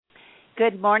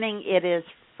Good morning. It is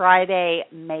Friday,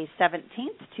 May 17th,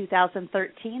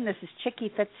 2013. This is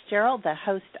Chickie Fitzgerald, the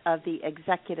host of the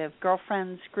Executive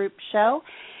Girlfriends Group show.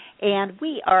 And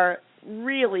we are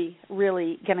really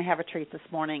going to have a treat this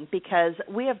morning because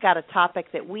we have got a topic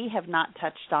that we have not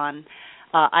touched on,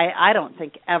 I don't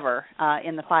think ever,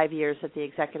 in the 5 years that the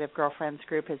Executive Girlfriends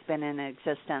Group has been in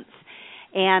existence.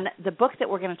 And the book that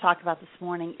we're going to talk about this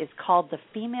morning is called The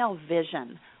Female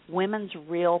Vision, Women's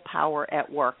Real Power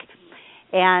at Work.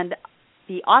 And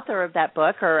the author of that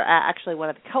book, or actually one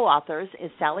of the co-authors,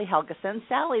 is Sally Helgesen.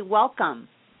 Sally, welcome.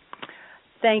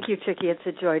 Thank you, Chickie. It's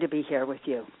a joy to be here with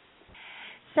you.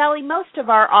 Sally, most of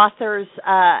our authors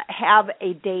have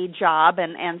a day job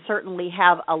and certainly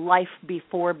have a life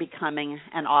before becoming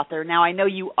an author. Now, I know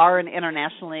you are an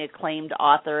internationally acclaimed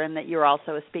author and that you're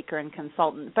also a speaker and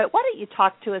consultant, but why don't you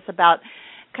talk to us about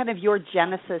kind of your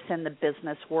genesis in the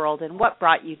business world and what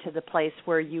brought you to the place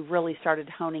where you really started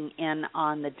honing in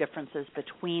on the differences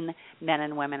between men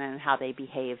and women and how they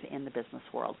behave in the business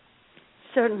world?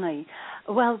 Certainly.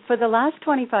 Well, for the last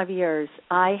 25 years,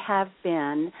 I have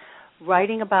been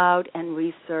writing about and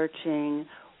researching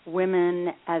women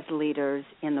as leaders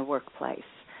in the workplace.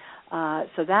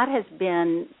 So that has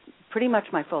been pretty much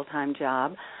my full-time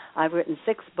job. I've written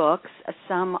 6 books.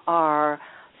 Some are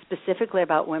specifically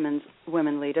about women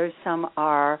leaders. Some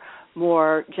are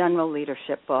more general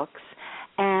leadership books.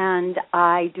 And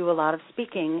I do a lot of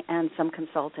speaking and some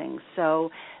consulting. So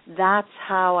that's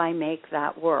how I make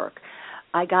that work.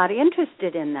 I got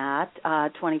interested in that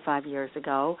 25 years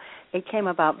ago. It came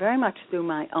about very much through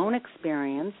my own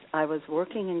experience. I was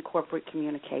working in corporate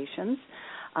communications.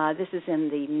 This is in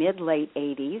the mid-late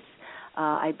 80s.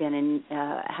 I've been in,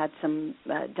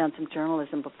 done some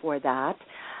journalism before that.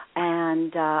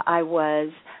 And I was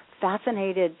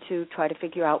fascinated to try to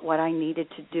figure out what I needed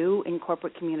to do in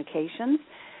corporate communications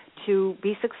to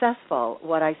be successful.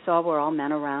 What I saw were all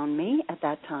men around me at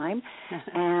that time.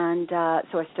 And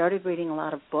so I started reading a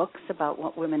lot of books about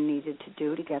what women needed to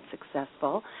do to get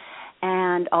successful.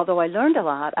 And although I learned a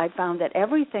lot, I found that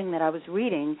everything that I was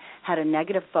reading had a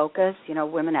negative focus. You know,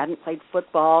 women hadn't played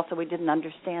football, so we didn't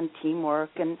understand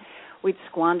teamwork, and we'd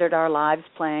squandered our lives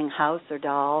playing house or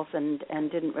dolls and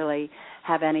didn't really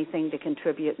have anything to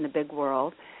contribute in the big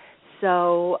world.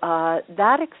 So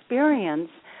that experience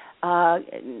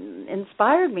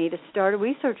inspired me to start a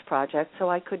research project so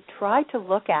I could try to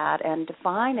look at and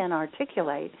define and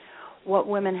articulate what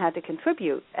women had to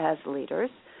contribute as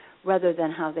leaders rather than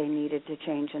how they needed to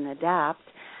change and adapt.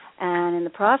 And in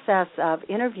the process of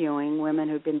interviewing women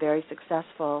who'd been very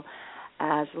successful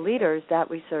as leaders, that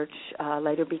research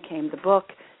later became the book,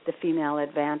 The Female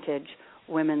Advantage,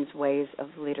 Women's Ways of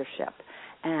Leadership.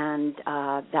 And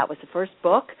that was the first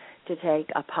book to take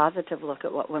a positive look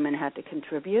at what women had to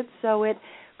contribute. So it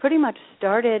pretty much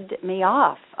started me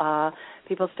off.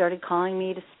 People started calling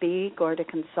me to speak or to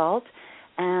consult,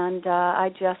 and I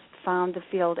just found the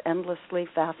field endlessly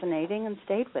fascinating and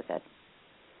stayed with it.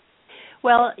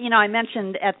 Well, you know, I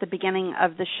mentioned at the beginning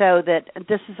of the show that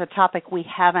this is a topic we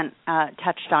haven't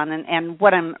touched on, and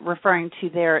what I'm referring to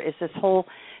there is this whole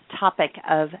topic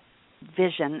of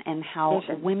vision and how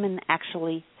women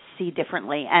actually see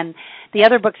differently. And the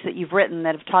other books that you've written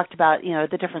that have talked about, you know,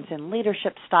 the difference in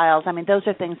leadership styles, I mean, those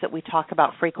are things that we talk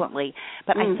about frequently.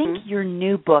 But I think your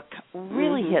new book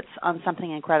really hits on something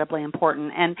incredibly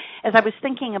important. And as I was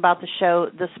thinking about the show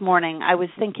this morning, I was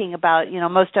thinking about, you know,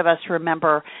 most of us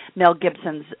remember Mel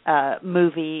Gibson's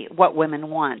movie, What Women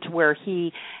Want, where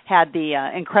he had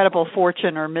the incredible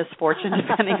fortune or misfortune,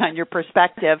 depending on your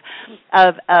perspective,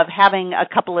 of having a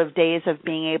couple of days of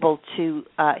being able to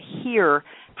hear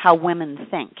how women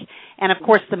think. And, of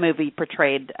course, the movie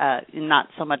portrayed not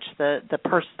so much the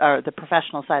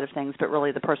professional side of things, but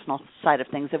really the personal side of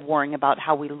things of worrying about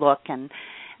how we look and,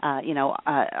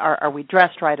 are we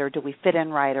dressed right or do we fit in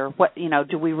right or what, you know,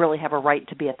 do we really have a right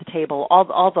to be at the table?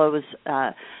 All those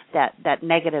that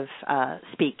negative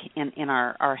speak in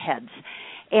our heads.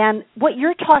 And what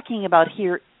you're talking about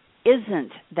here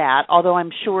isn't that, although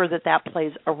I'm sure that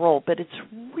plays a role, but it's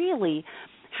really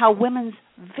how women's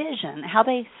vision, how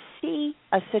they see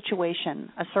a situation,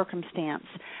 a circumstance,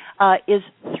 is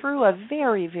through a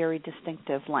very, very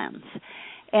distinctive lens.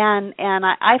 And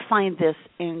I find this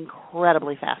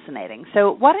incredibly fascinating.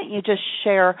 So why don't you just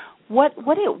share what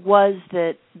it was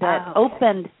that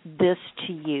opened this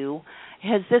to you?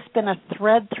 Has this been a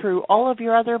thread through all of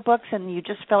your other books and you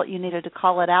just felt you needed to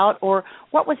call it out? Or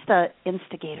what was the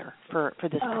instigator for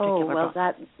this particular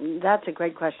book? That's a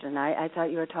great question. I thought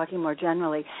you were talking more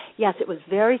generally. Yes, it was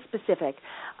very specific.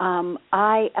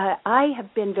 I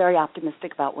have been very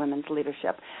optimistic about women's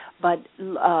leadership, but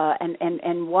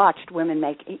and watched women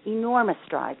make enormous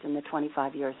strides in the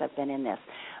 25 years I've been in this.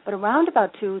 But around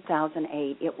about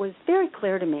 2008, it was very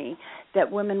clear to me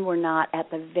that women were not at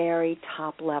the very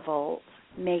top level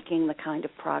making the kind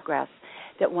of progress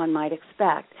that one might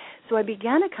expect. So I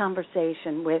began a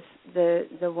conversation with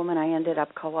the woman I ended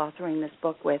up co-authoring this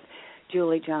book with,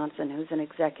 Julie Johnson, who's an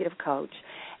executive coach.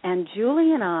 And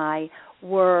Julie and I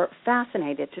were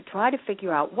fascinated to try to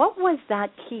figure out what was that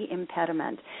key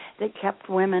impediment that kept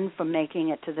women from making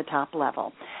it to the top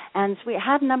level. And so we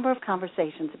had a number of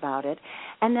conversations about it.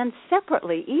 And then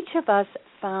separately, each of us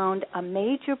found a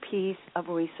major piece of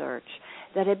research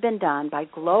that had been done by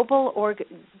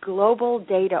global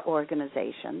data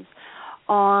organizations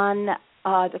on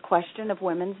the question of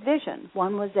women's vision.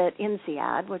 One was at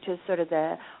INSEAD, which is sort of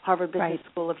the Harvard Business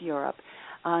School of Europe.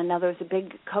 Another is a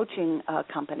big coaching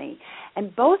company.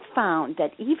 And both found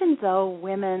that even though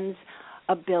women's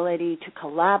ability to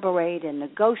collaborate and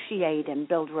negotiate and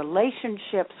build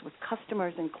relationships with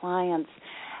customers and clients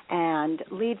and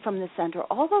lead from the center,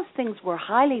 all those things were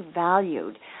highly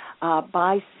valued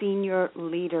by senior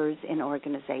leaders in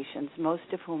organizations, most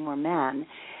of whom were men.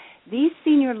 These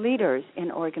senior leaders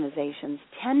in organizations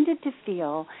tended to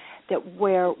feel that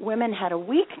where women had a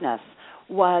weakness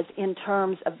was in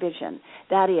terms of vision.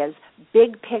 That is,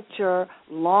 big picture,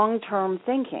 long-term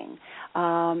thinking.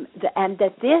 And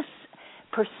that this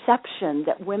perception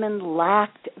that women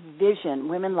lacked vision,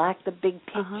 women lacked the big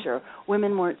picture,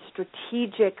 women weren't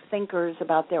strategic thinkers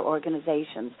about their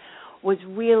organizations, was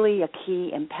really a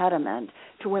key impediment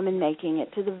to women making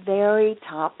it to the very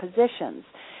top positions.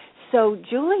 So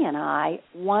Julie and I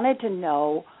wanted to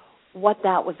know what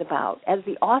that was about. As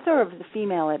the author of The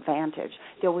Female Advantage,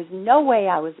 there was no way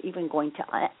I was even going to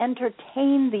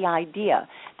entertain the idea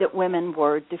that women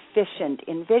were deficient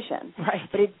in vision. Right.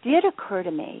 But it did occur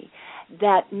to me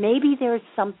that maybe there's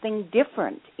something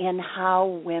different in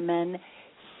how women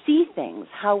see things,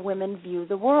 how women view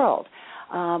the world.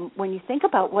 When you think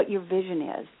about what your vision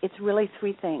is, it's really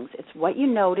three things. It's what you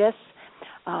notice,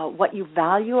 what you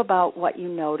value about what you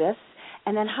notice,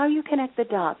 and then how you connect the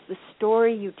dots, the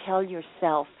story you tell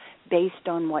yourself based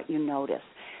on what you notice.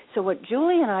 So what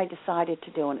Julie and I decided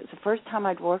to do, and it was the first time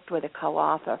I'd worked with a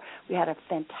co-author, we had a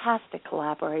fantastic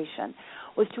collaboration,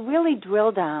 was to really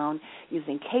drill down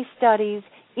using case studies,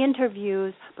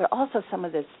 interviews, but also some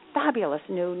of this fabulous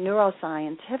new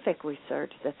neuroscientific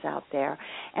research that's out there,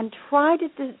 and try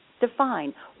to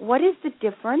define what is the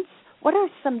difference. What are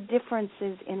some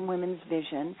differences in women's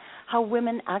vision, how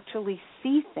women actually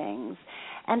see things,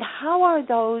 and how are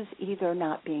those either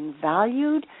not being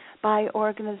valued by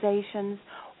organizations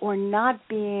or not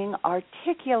being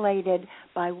articulated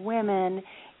by women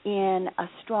in a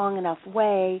strong enough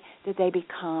way that they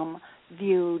become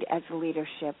viewed as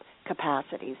leadership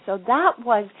capacities. So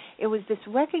it was this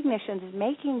recognition,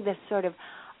 making this sort of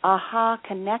aha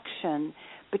connection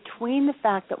between the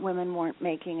fact that women weren't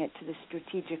making it to the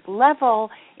strategic level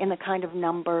in the kind of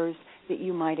numbers that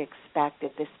you might expect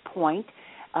at this point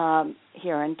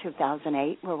here in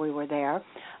 2008, where we were there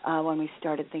when we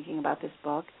started thinking about this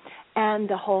book, and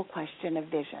the whole question of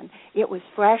vision. It was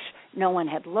fresh. No one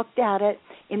had looked at it.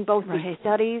 In both these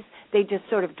studies, they just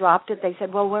sort of dropped it. They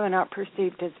said, well, women aren't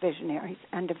perceived as visionaries,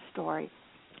 end of story.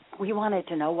 We wanted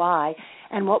to know why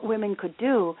and what women could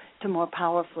do to more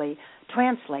powerfully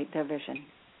translate their vision.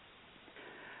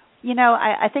 You know,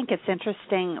 I think it's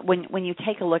interesting when you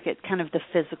take a look at kind of the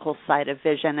physical side of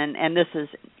vision, and this is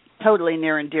totally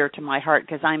near and dear to my heart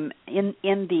because I'm in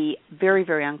the very,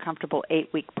 very uncomfortable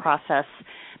 8-week process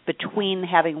between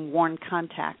having worn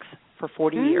contacts for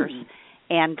 40 years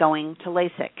and going to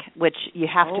LASIK, which you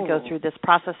have to go through this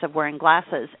process of wearing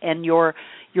glasses, and your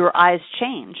eyes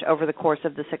change over the course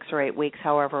of the 6 or 8 weeks,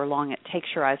 however long it takes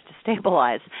your eyes to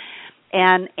stabilize.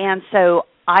 And so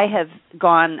I have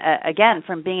gone, again,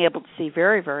 from being able to see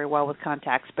very, very well with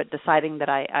contacts, but deciding that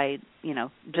I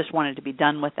just wanted to be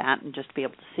done with that and just be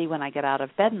able to see when I get out of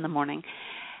bed in the morning.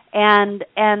 And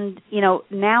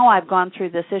now I've gone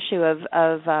through this issue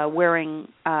of wearing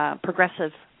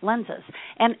progressive lenses.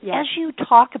 And as you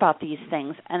talk about these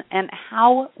things and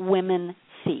how women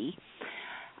see,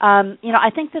 I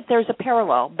think that there's a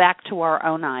parallel back to our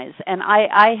own eyes. And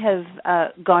I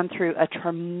have gone through a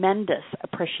tremendous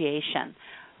appreciation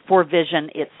for vision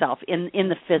itself in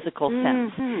the physical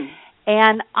sense.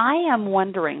 And I am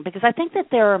wondering, because I think that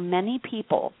there are many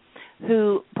people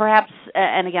who perhaps,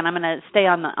 and again, I'm going to stay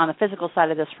on the physical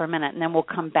side of this for a minute, and then we'll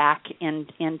come back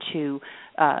into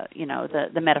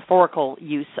the metaphorical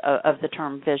use of the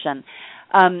term vision.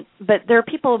 But there are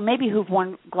people maybe who've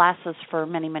worn glasses for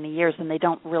many, many years, and they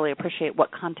don't really appreciate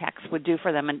what contacts would do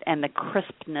for them, and the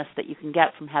crispness that you can get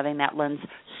from having that lens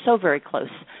so very close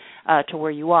to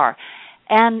where you are.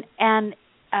 And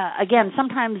again,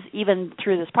 sometimes even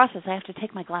through this process, I have to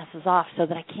take my glasses off so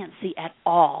that I can't see at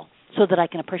all, so that I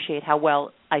can appreciate how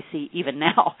well I see even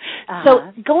now.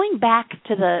 So going back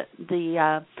to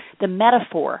the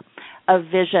metaphor of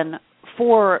vision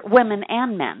for women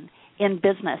and men in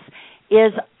business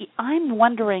is, I'm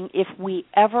wondering if we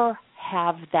ever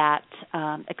have that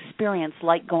experience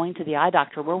like going to the eye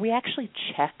doctor where we actually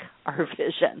check our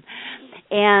vision.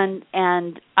 And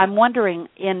I'm wondering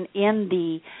in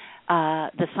the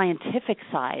scientific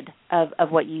side of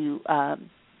what you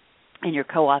and your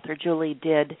co-author Julie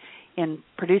did in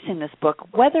producing this book,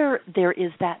 whether there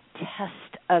is that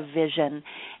test of vision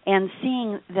and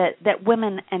seeing that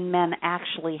women and men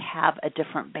actually have a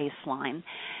different baseline,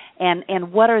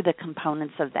 and what are the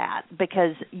components of that?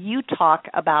 Because you talk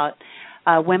about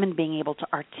women being able to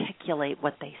articulate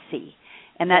what they see,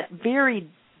 and that very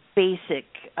basic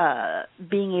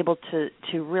being able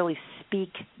to really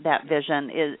speak that vision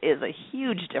is a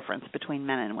huge difference between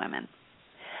men and women.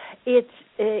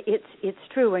 It's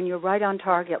true, and you're right on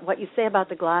target. What you say about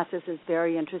the glasses is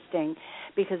very interesting,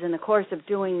 because in the course of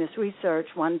doing this research,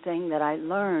 one thing that I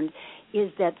learned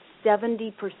is that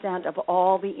 70% of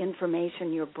all the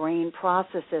information your brain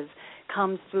processes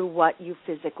comes through what you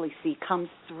physically see, comes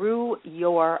through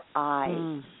your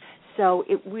eyes. So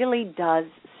it really does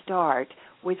start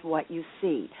with what you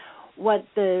see. What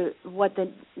the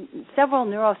several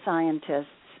neuroscientists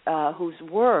whose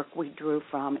work we drew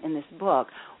from in this book,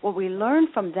 what we learned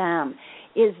from them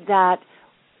is that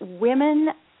women's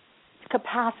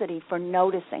capacity for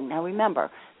noticing. Now remember,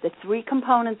 the three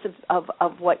components of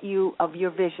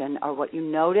your vision are what you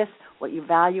notice, what you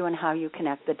value, and how you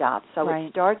connect the dots. So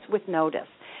It starts with notice.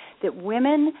 That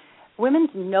women's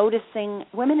noticing,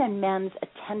 women and men's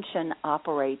attention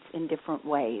operates in different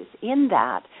ways. In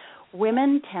that,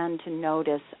 women tend to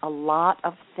notice a lot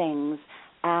of things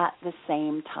at the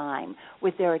same time,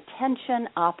 with their attention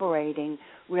operating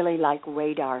really like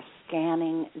radar,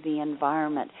 scanning the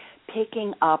environment,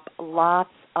 picking up lots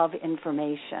of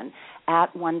information at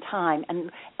one time.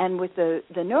 And with the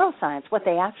neuroscience, what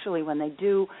they actually, when they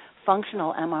do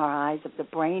functional MRIs of the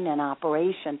brain in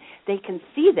operation, they can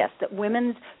see this, that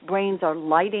women's brains are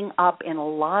lighting up in a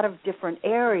lot of different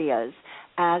areas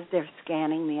as they're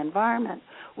scanning the environment,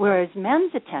 whereas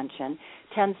men's attention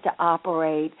tends to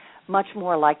operate much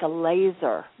more like a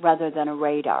laser rather than a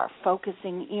radar,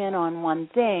 focusing in on one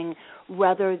thing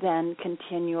rather than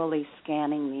continually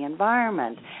scanning the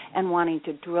environment and wanting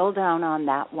to drill down on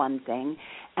that one thing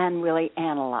and really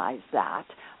analyze that.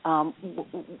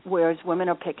 Whereas women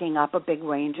are picking up a big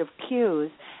range of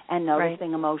cues and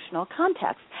noticing emotional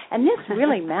context. And this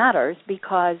really matters,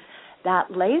 because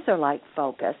that laser-like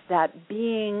focus, that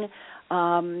being,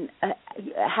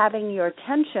 having your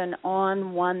attention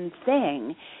on one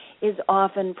thing, is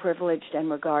often privileged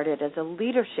and regarded as a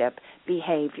leadership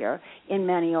behavior in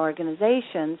many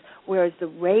organizations, whereas the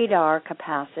radar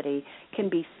capacity can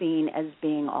be seen as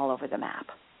being all over the map.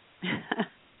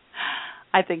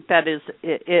 I think that is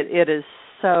it is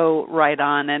so right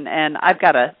on, and I've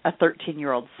got a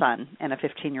 13-year-old son and a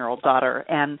 15-year-old daughter,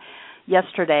 and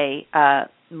yesterday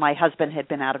my husband had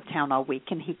been out of town all week,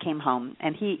 and he came home,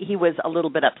 and he was a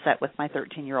little bit upset with my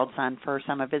 13-year-old son for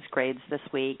some of his grades this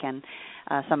week and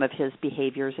some of his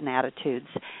behaviors and attitudes.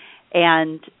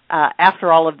 And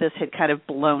after all of this had kind of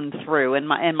blown through, and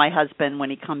my husband, when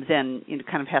he comes in,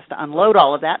 kind of has to unload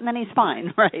all of that, and then he's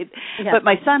fine, right? Yeah. But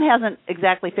my son hasn't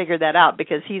exactly figured that out,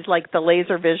 because he's like the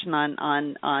laser vision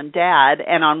on Dad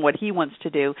and on what he wants to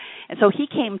do. And so he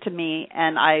came to me,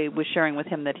 and I was sharing with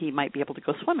him that he might be able to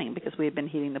go swimming because we had been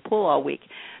heating the pool all week.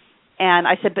 And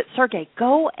I said, but Sergey,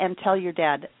 go and tell your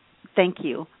dad thank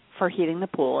you for heating the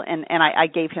pool. And I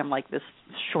gave him like this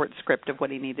short script of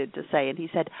what he needed to say, and he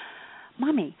said,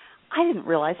 Mommy, I didn't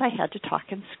realize I had to talk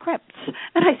in scripts.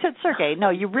 And I said, Sergey, no,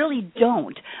 you really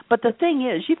don't. But the thing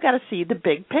is, you've got to see the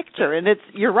big picture. And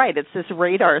you're right, it's this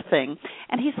radar thing.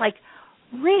 And he's like,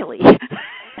 really?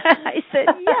 I said,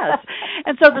 yes.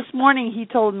 And so this morning he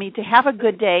told me to have a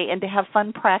good day and to have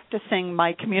fun practicing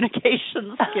my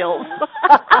communication skills.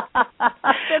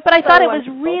 But I thought it was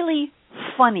really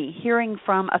funny hearing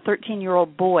from a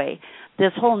 13-year-old boy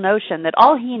this whole notion that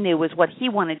all he knew was what he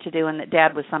wanted to do and that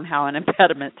Dad was somehow an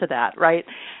impediment to that, right?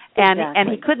 And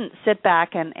he couldn't sit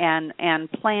back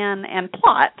and plan and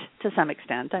plot to some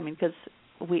extent. I mean, because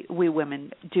we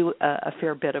women do a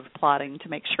fair bit of plotting to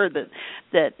make sure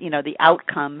that the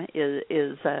outcome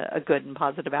is a good and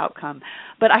positive outcome.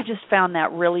 But I just found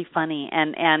that really funny,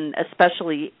 and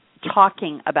especially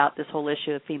talking about this whole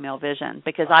issue of female vision,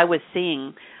 because I was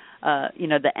seeing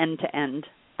the end-to-end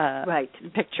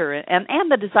picture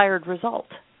and the desired result.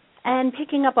 And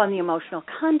picking up on the emotional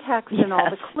context and all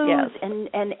the clues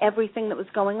and everything that was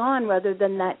going on, rather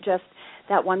than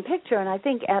that one picture. And I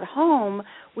think at home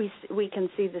we can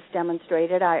see this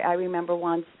demonstrated. I remember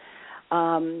once,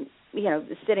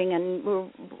 sitting and we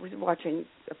were watching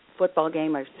a football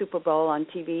game or Super Bowl on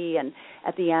TV, and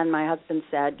at the end my husband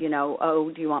said,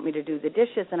 oh, do you want me to do the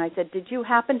dishes? And I said, did you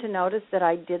happen to notice that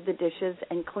I did the dishes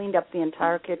and cleaned up the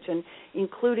entire kitchen,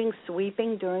 including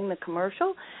sweeping during the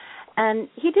commercial? And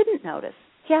he didn't notice.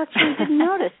 He actually didn't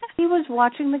notice. He was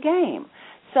watching the game.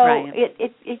 So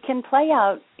it can play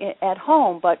out at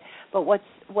home, but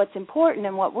what's important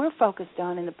and what we're focused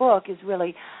on in the book is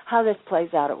really how this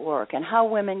plays out at work and how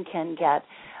women can get,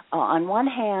 on one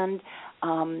hand,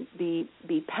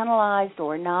 be penalized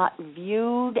or not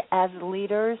viewed as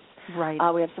leaders. Right.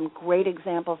 We have some great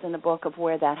examples in the book of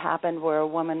where that happened, where a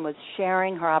woman was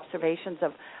sharing her observations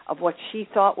of what she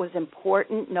thought was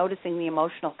important, noticing the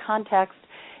emotional context,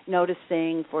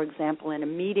 noticing, for example, in a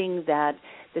meeting that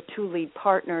the two lead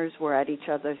partners were at each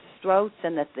other's throats,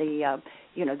 and that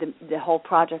the whole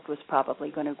project was probably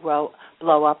going to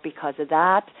blow up because of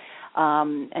that.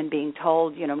 And being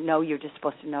told, no, you're just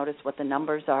supposed to notice what the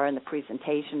numbers are in the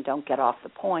presentation. Don't get off the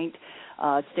point.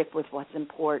 Stick with what's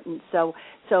important. So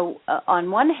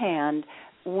on one hand,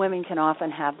 women can often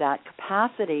have that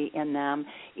capacity in them,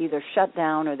 either shut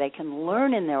down or they can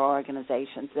learn in their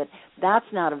organizations that that's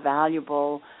not a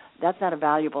valuable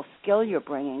skill you're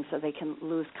bringing, so they can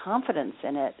lose confidence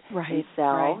in it themselves.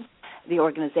 Right. The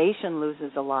organization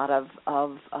loses a lot of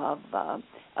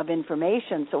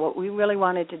information. So what we really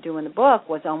wanted to do in the book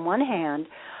was, on one hand,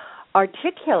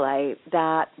 articulate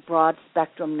that broad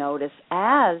spectrum notice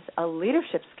as a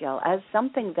leadership skill, as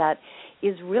something that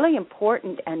is really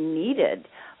important and needed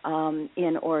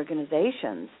in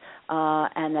organizations,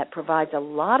 and that provides a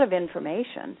lot of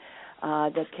information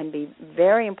that can be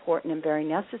very important and very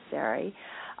necessary.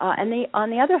 On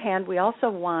the other hand, we also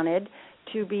wanted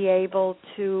to be able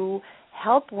to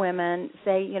help women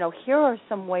say, here are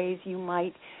some ways you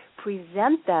might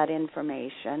present that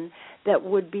information that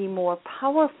would be more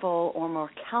powerful or more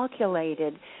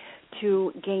calculated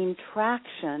to gain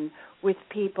traction with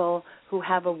people who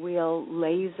have a real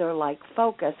laser-like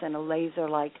focus and a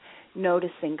laser-like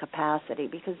noticing capacity,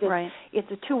 because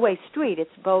it's a two-way street. It's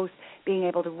both being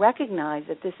able to recognize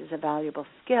that this is a valuable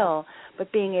skill,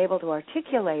 but being able to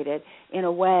articulate it in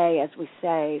a way, as we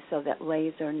say, so that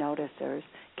laser noticers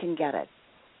can get it.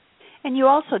 And you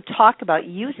also talk about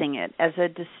using it as a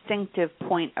distinctive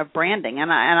point of branding,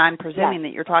 and I'm presuming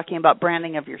that you're talking about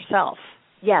branding of yourself.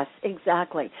 Yes,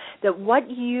 exactly. That what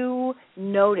you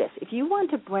notice, if you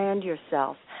want to brand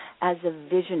yourself as a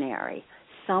visionary,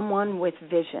 someone with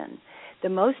vision, the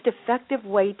most effective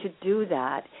way to do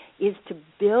that is to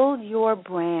build your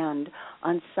brand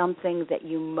on something that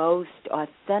you most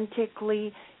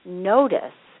authentically notice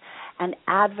and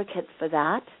advocate for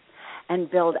that, and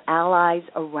build allies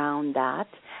around that,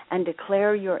 and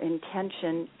declare your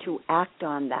intention to act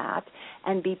on that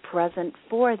and be present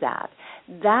for that.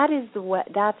 That's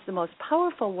the most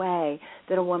powerful way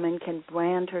that a woman can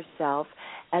brand herself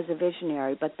as a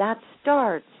visionary. But that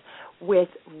starts with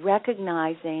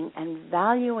recognizing and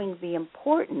valuing the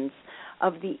importance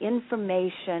of the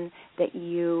information that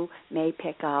you may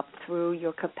pick up through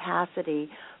your capacity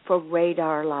for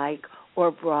radar-like or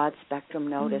broad spectrum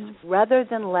notice, rather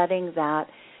than letting that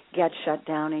get shut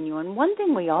down in you. And one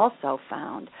thing we also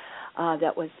found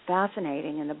that was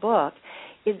fascinating in the book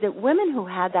is that women who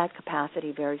had that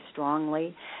capacity very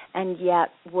strongly and yet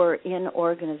were in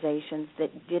organizations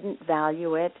that didn't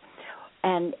value it,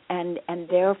 and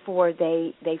therefore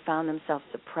they found themselves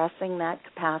suppressing that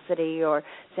capacity or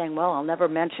saying, well, I'll never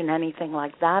mention anything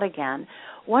like that again.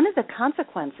 One of the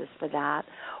consequences for that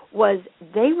was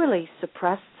they really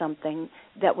suppressed something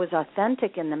that was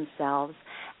authentic in themselves,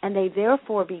 and they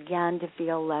therefore began to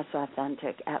feel less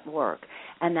authentic at work,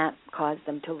 and that caused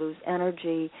them to lose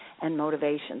energy and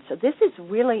motivation. So this is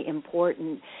really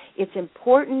important. It's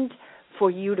important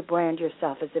for you to brand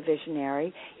yourself as a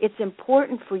visionary. It's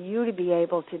important for you to be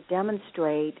able to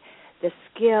demonstrate the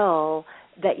skill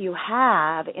that you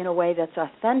have in a way that's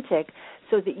authentic,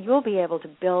 so that you'll be able to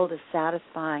build a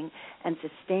satisfying and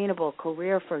sustainable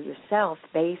career for yourself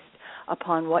based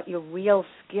upon what your real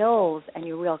skills and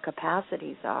your real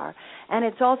capacities are. And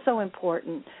it's also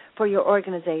important for your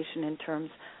organization in terms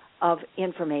of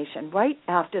information. Right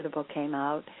after the book came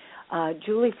out,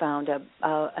 Julie found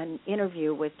an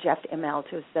interview with Jeff Immelt,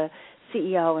 who's the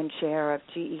CEO and chair of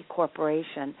GE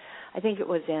Corporation. I think it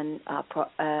was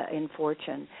in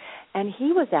Fortune. And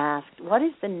he was asked, what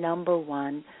is the number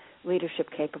one leadership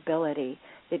capability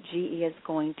that GE is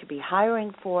going to be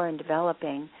hiring for and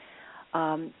developing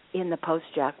in the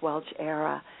post-Jack Welch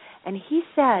era? And he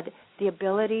said the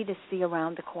ability to see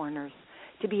around the corners,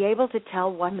 to be able to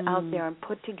tell what's out there and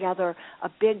put together a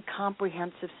big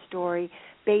comprehensive story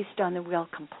based on the real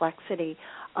complexity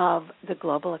of the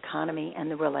global economy and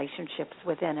the relationships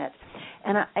within it.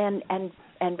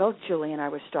 And both Julie and I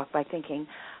were struck by thinking,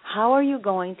 how are you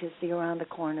going to see around the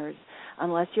corners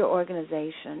unless your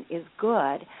organization is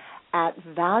good at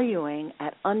valuing,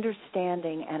 at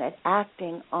understanding, and at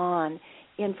acting on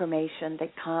information that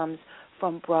comes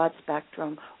from broad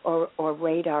spectrum or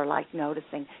radar-like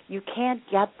noticing? You can't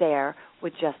get there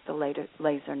with just the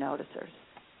laser noticers.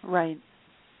 Right.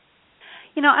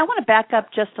 You know, I want to back up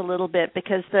just a little bit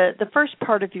because the first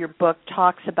part of your book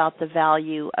talks about the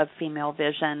value of female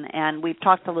vision, and we've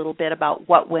talked a little bit about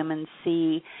what women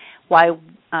see, why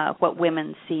what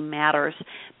women see matters.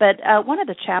 But one of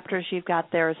the chapters you've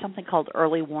got there is something called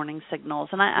early warning signals,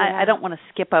 and I don't want to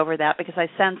skip over that because I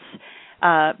sense,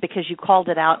 because you called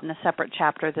it out in a separate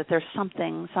chapter, that there's some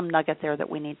nugget there that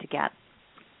we need to get.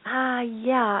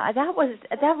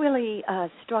 That really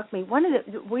struck me.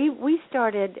 We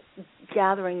started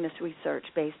gathering this research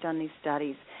based on these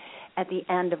studies at the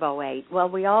end of 2008. Well,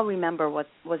 we all remember what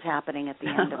was happening at the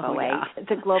end of 2008. Yeah.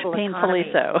 The global Painfully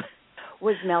economy so.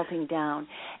 was melting down.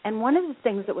 And one of the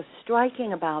things that was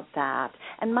striking about that,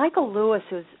 and Michael Lewis,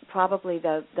 who's probably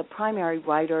the primary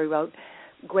writer, he wrote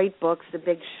great books, The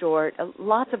Big Short,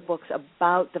 lots of books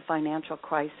about the financial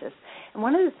crisis. And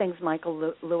one of the things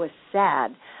Michael Lewis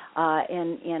said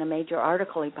in a major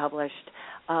article he published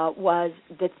was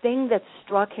the thing that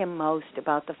struck him most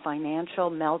about the financial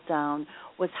meltdown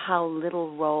was how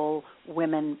little role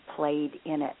women played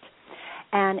in it.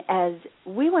 And as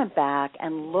we went back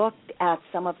and looked at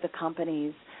some of the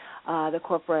companies, the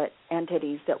corporate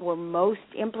entities that were most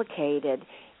implicated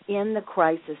in the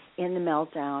crisis, in the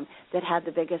meltdown, that had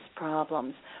the biggest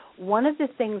problems, one of the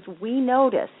things we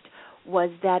noticed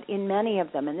was that in many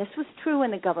of them, and this was true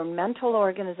in the governmental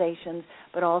organizations,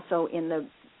 but also in the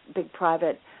big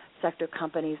private sector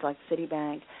companies like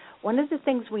Citibank, one of the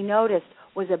things we noticed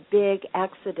was a big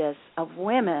exodus of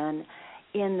women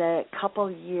in the couple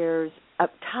years,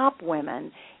 top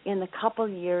women in the couple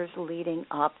years leading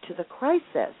up to the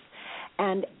crisis.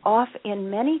 And in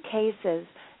many cases,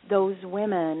 those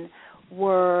women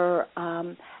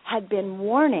had been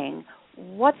warning,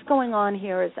 what's going on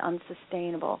here is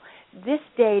unsustainable. This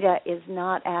data is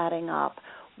not adding up.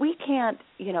 We can't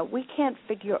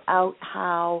figure out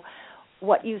how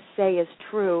what you say is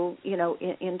true,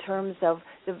 in terms of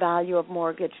the value of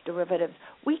mortgage derivatives.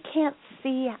 We can't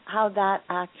see how that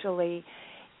actually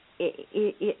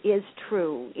is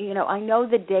true. I know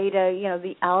the data,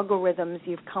 the algorithms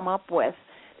you've come up with,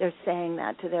 they're saying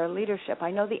that to their leadership. I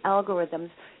know the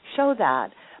algorithms show that,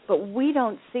 but we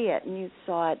don't see it, and you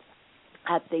saw it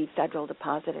at the Federal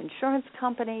Deposit Insurance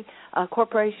Company,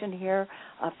 corporation here,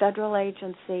 a federal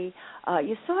agency.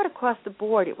 You saw it across the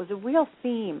board. It was a real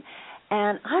theme.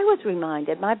 And I was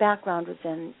reminded, my background was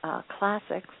in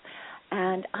classics,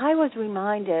 and I was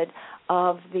reminded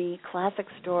of the classic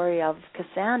story of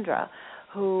Cassandra,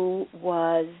 who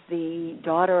was the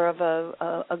daughter of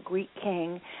a Greek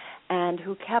king and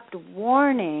who kept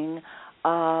warning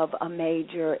of a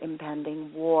major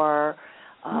impending war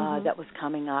that was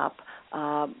coming up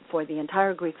for the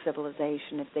entire Greek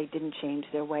civilization if they didn't change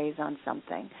their ways on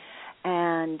something.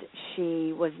 And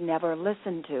she was never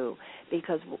listened to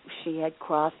because she had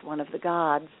crossed one of the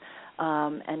gods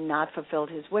and not fulfilled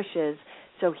his wishes.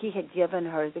 So he had given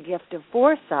her the gift of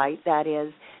foresight, that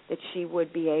is, that she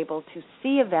would be able to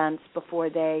see events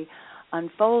before they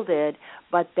unfolded,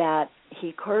 but that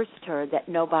he cursed her that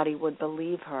nobody would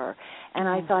believe her. And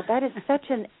I thought that is such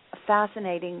a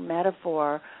fascinating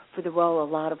metaphor for the role a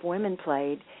lot of women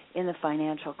played in the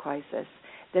financial crisis,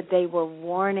 that they were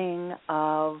warning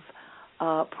of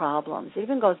problems. It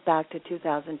even goes back to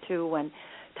 2002 when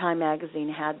Time magazine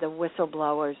had the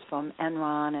whistleblowers from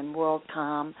Enron and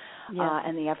WorldCom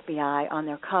and the FBI on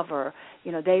their cover.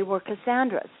 They were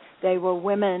Cassandras. They were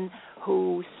women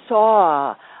who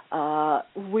saw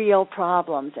real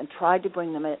problems and tried to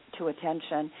bring them to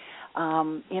attention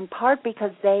in part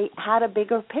because they had a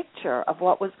bigger picture of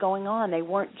what was going on. They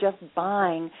weren't just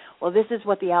buying, well, this is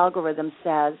what the algorithm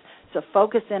says, so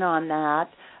focus in on that,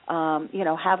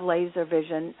 have laser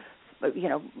vision,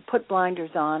 put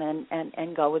blinders on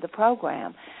and go with the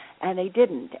program. And they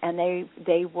didn't, and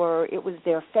it was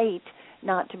their fate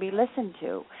not to be listened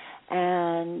to.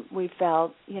 And we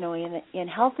felt, in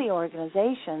healthy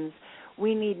organizations,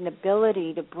 we need an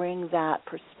ability to bring that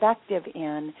perspective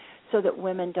in so that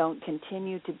women don't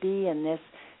continue to be in this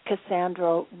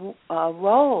Cassandra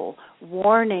role,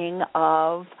 warning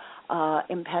of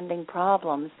impending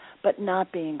problems, but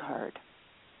not being heard.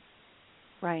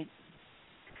 Right.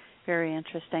 Very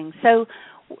interesting. So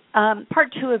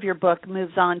part 2 of your book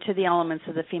moves on to the elements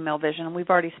of the female vision, and we've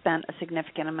already spent a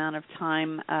significant amount of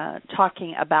time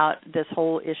talking about this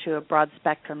whole issue of broad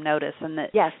spectrum notice, and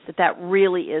that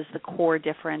really is the core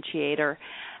differentiator.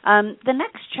 The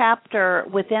next chapter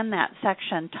within that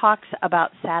section talks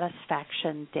about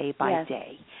satisfaction day by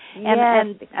day.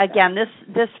 And again,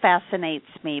 this fascinates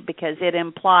me because it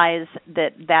implies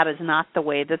that is not the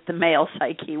way that the male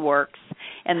psyche works,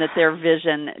 and that their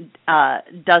vision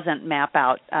doesn't map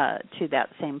out to that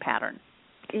same pattern.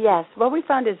 Yes. What we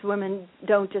found is women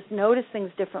don't just notice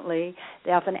things differently.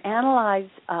 They often analyze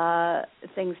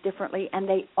things differently, and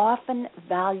they often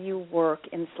value work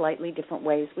in slightly different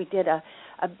ways. We did a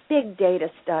big data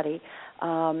study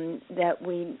that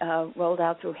we rolled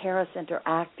out through Harris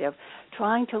Interactive,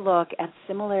 trying to look at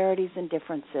similarities and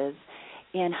differences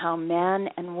in how men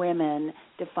and women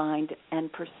defined and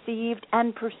perceived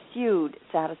and pursued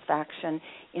satisfaction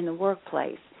in the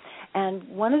workplace. And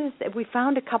we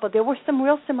found a couple. There were some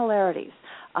real similarities.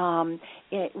 Men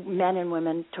and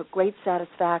women took great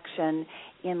satisfaction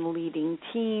in leading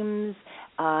teams,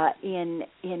 in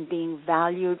being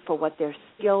valued for what their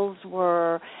skills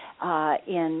were,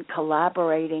 in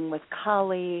collaborating with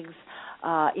colleagues,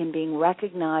 in being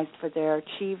recognized for their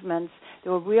achievements.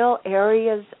 There were real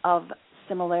areas of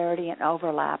similarity and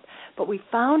overlap, but we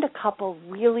found a couple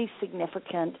really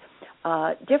significant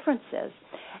differences.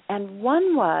 And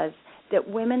one was that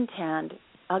women tend,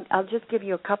 I'll just give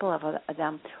you a couple of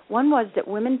them. One was that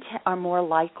women are more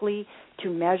likely to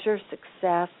measure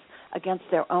success against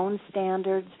their own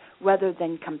standards rather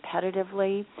than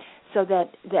competitively, so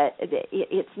that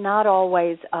it's not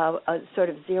always a sort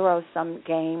of zero-sum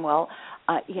game. Well,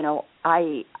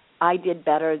 I did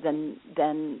better than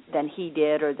he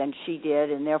did or than she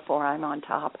did, and therefore I'm on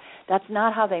top. That's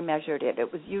not how they measured it.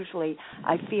 It was usually,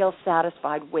 I feel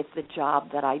satisfied with the job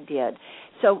that I did.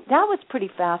 So that was pretty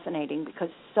fascinating because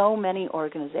so many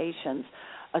organizations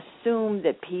assume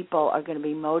that people are going to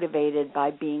be motivated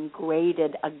by being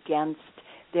graded against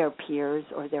their peers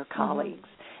or their colleagues,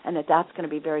 and that's going to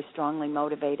be very strongly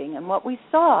motivating. And what we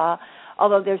saw,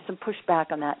 although there's some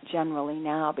pushback on that generally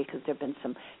now because there have been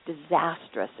some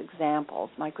disastrous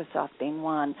examples, Microsoft being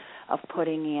one, of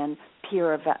putting in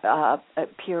peer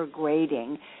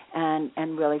grading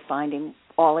and really finding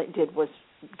all it did was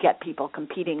get people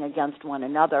competing against one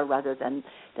another rather than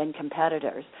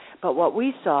competitors. But what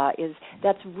we saw is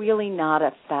that's really not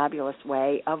a fabulous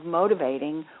way of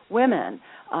motivating women,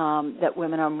 that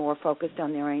women are more focused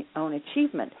on their own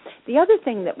achievement. The other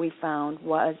thing that we found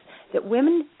was that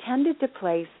women tended to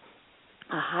place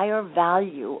a higher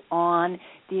value on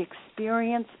the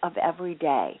experience of every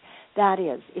day. That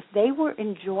is, if they were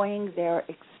enjoying their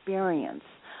experience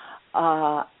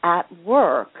at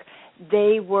work,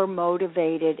 they were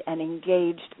motivated and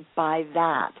engaged by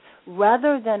that,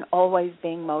 rather than always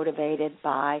being motivated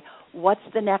by what's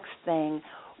the next thing,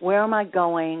 where am I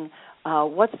going,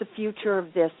 what's the future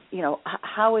of this,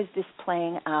 how is this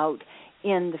playing out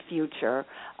in the future.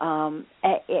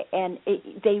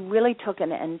 They really took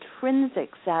an intrinsic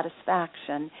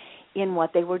satisfaction in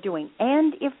what they were doing.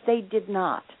 And if they did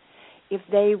not, if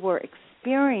they were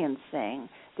experiencing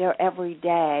their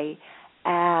everyday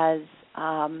as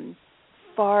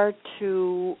far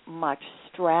too much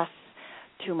stress,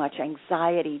 too much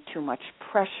anxiety, too much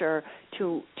pressure,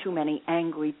 too many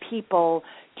angry people,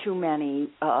 too many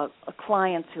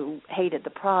clients who hated the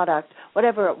product,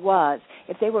 whatever it was,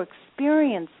 if they were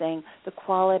experiencing the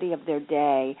quality of their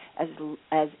day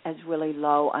as really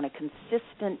low on a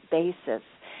consistent basis,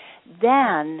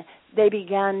 then they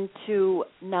began to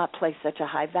not place such a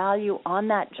high value on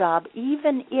that job,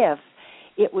 even if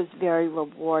it was very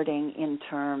rewarding in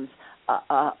terms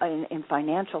in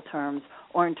financial terms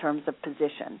or in terms of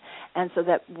position. And so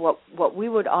that what we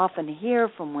would often hear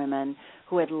from women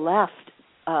who had left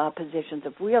positions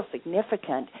of real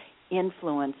significant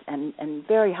influence and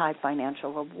very high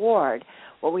financial reward,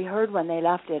 what we heard when they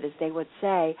left it is they would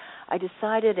say, I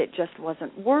decided it just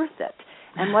wasn't worth it.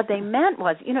 And what they meant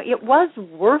was, it was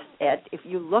worth it if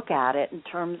you look at it in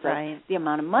terms of the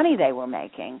amount of money they were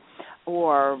making,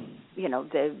 or,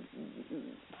 the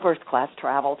first-class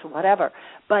travel to whatever.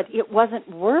 But it wasn't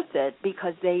worth it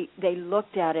because they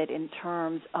looked at it in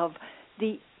terms of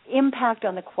the impact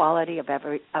on the quality of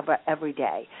every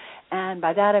day. And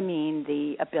by that I mean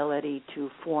the ability to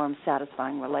form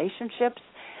satisfying relationships,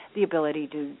 the ability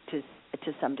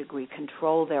to some degree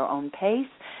control their own pace,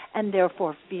 and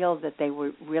therefore feel that they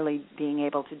were really being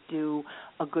able to do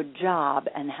a good job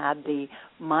and had the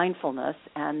mindfulness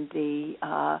and the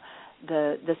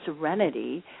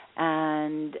serenity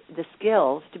and the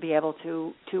skills to be able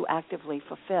to actively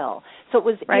fulfill. So it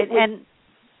was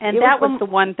And that was the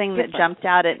one thing that jumped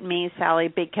out at me, Sally,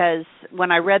 because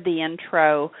when I read the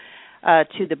intro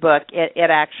to the book, it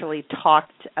actually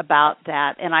talked about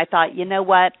that. And I thought, you know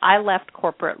what? I left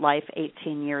corporate life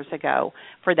 18 years ago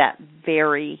for that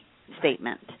very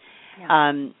statement,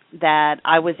 that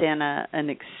I was in an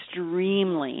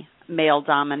extremely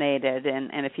male-dominated,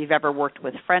 and if you've ever worked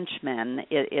with Frenchmen,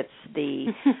 it's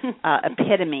the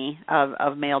epitome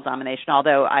of male domination,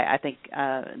 although I think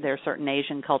there are certain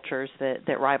Asian cultures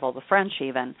that rival the French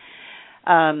even.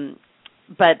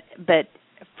 But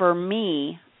for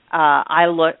me,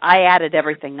 I added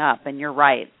everything up, and you're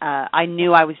right. I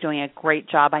knew I was doing a great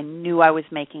job. I knew I was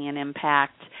making an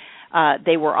impact.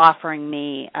 They were offering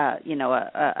me,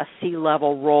 a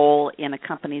C-level role in a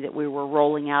company that we were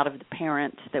rolling out of the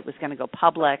parent that was going to go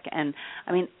public. And,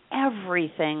 I mean,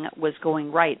 everything was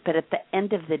going right. But at the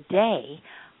end of the day,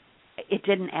 it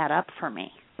didn't add up for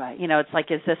me. Right. It's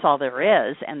like, is this all there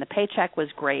is? And the paycheck was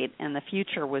great, and the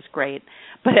future was great,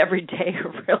 but every day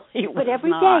really was not. But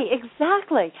every day,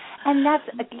 exactly. And that's,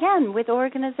 again, with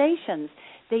organizations,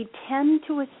 they tend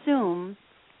to assume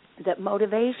that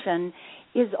motivation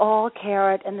is all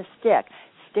carrot and the stick.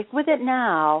 Stick with it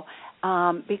now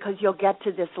because you'll get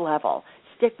to this level.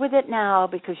 Stick with it now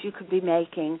because you could be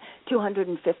making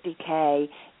 $250K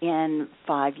in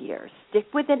 5 years. Stick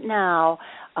with it now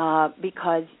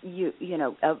because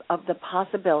of the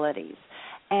possibilities.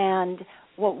 And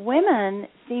what women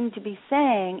seem to be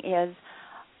saying is,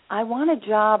 I want a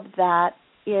job that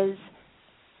is,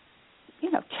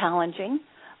 challenging,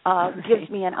 gives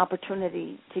me an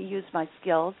opportunity to use my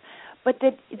skills, but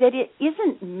that it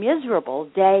isn't miserable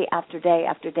day after day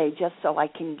after day just so I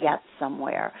can get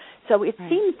somewhere. So it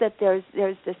seems that there's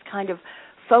this kind of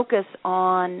focus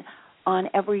on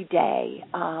every day,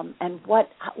 and what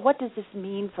does this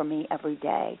mean for me every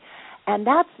day? And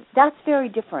that's very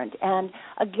different. And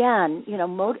again,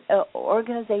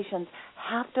 organizations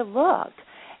have to look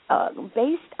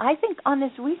based, I think, on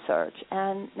this research,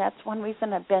 and that's one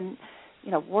reason I've been,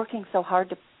 working so hard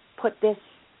to put this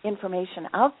information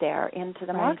out there into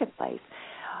the marketplace.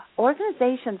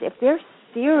 Organizations, if they're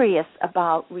serious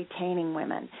about retaining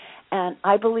women, and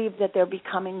I believe that they're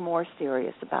becoming more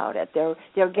serious about it,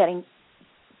 they're getting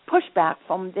pushback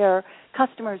from their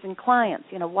customers and clients.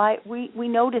 Why we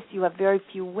notice you have very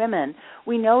few women.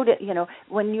 We know that,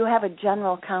 when you have a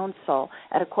general counsel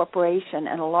at a corporation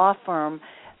and a law firm,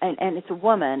 and it's a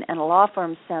woman, and a law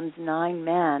firm sends 9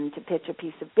 men to pitch a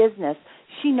piece of business,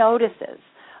 she notices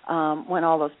when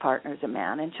all those partners are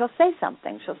men, and she'll say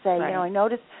something. She'll say, I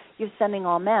noticed you're sending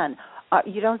all men.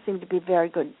 You don't seem to be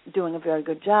doing a very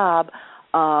good job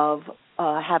of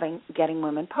getting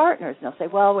women partners. And they'll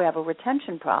say, well, we have a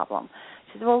retention problem.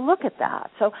 She said, well, look at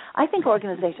that. So I think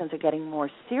organizations are getting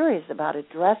more serious about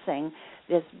addressing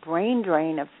this brain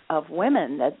drain of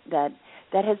women that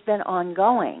has been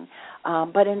ongoing.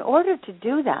 But in order to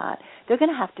do that, they're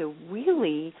going to have to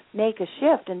really make a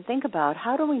shift and think about,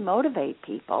 how do we motivate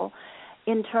people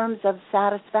in terms of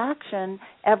satisfaction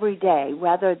every day,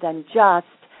 rather than just,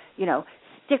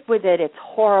 stick with it, it's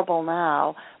horrible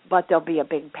now, but there'll be a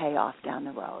big payoff down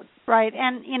the road. Right,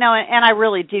 and and I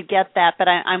really do get that, but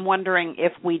I'm wondering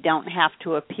if we don't have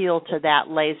to appeal to that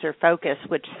laser focus,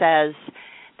 which says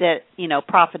that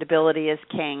profitability is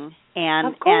king,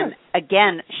 and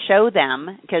again, show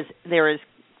them, because there is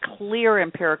clear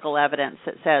empirical evidence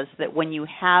that says that when you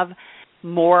have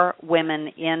more women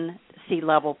in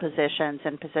C-level positions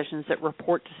and positions that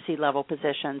report to C-level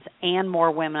positions and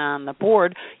more women on the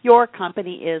board, your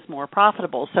company is more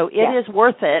profitable. So it is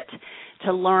worth it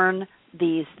to learn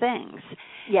these things.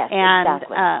 Yes, and,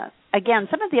 exactly. Again,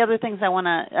 some of the other things I want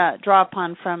to draw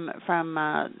upon from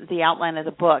the outline of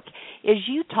the book is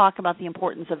you talk about the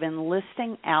importance of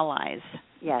enlisting allies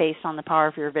based on the power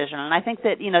of your vision. And I think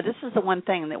that, this is the one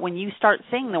thing that when you start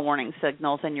seeing the warning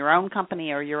signals in your own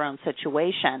company or your own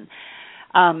situation,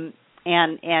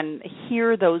 and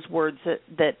hear those words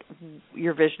that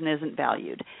your vision isn't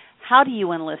valued, how do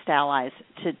you enlist allies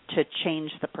to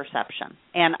change the perception?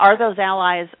 And are those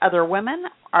allies other women?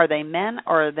 Are they men?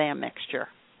 Or are they a mixture?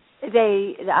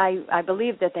 I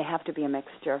believe that they have to be a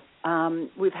mixture.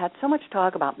 We've had so much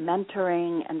talk about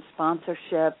mentoring and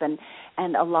sponsorship,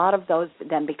 and a lot of those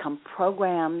then become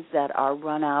programs that are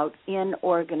run out in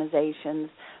organizations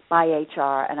by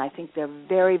HR, and I think they're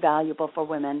very valuable for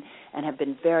women and have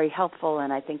been very helpful,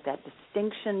 and I think that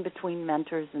distinction between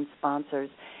mentors and sponsors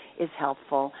is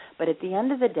helpful. But at the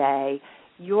end of the day,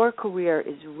 your career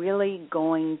is really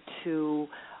going to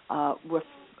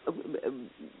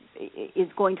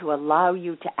allow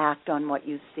you to act on what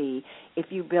you see if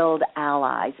you build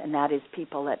allies, and that is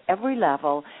people at every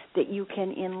level that you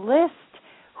can enlist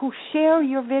who share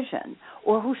your vision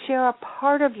or who share a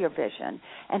part of your vision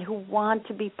and who want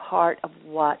to be part of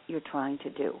what you're trying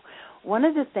to do. One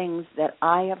of the things that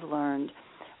I have learned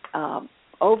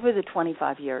over the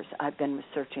 25 years I've been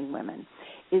researching women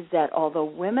is that although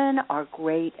women are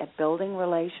great at building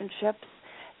relationships,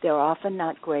 they're often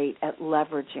not great at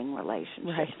leveraging relationships.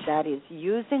 Right. That is,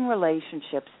 using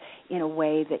relationships in a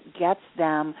way that gets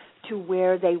them to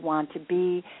where they want to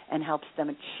be and helps them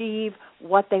achieve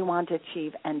what they want to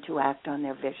achieve and to act on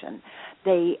their vision.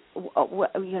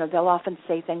 They'll often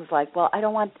say things like, well, I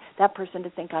don't want that person to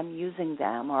think I'm using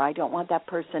them, or I don't want that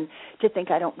person to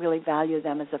think I don't really value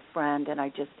them as a friend, and I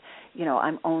just,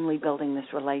 I'm only building this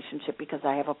relationship because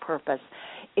I have a purpose.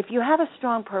 If you have a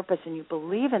strong purpose and you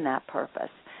believe in that purpose,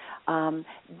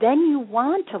 then you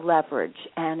want to leverage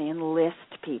and enlist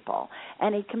people.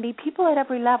 And it can be people at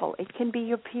every level. It can be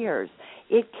your peers.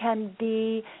 It can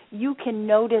be, you can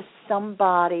notice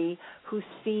somebody who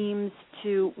seems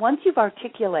to, once you've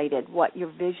articulated what your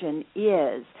vision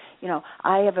is,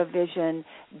 I have a vision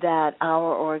that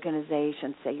our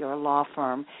organization, say you're a law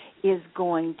firm, is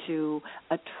going to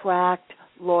attract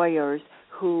lawyers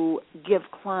who give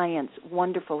clients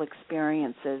wonderful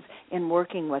experiences in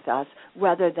working with us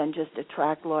rather than just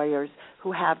attract lawyers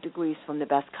who have degrees from the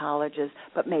best colleges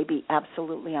but may be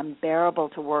absolutely unbearable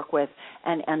to work with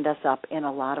and end us up in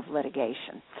a lot of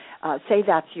litigation. Say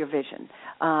that's your vision.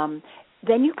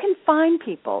 Then you can find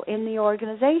people in the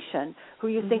organization who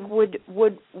you think would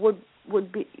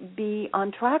be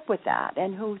on track with that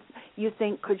and who you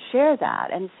think could share that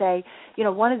and say,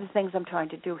 one of the things I'm trying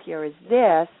to do here is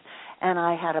this, and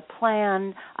I had a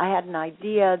plan, I had an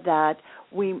idea that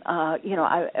I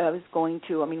was going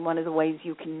to, one of the ways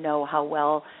you can know how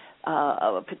well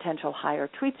a potential hire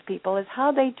treats people is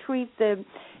how they treat the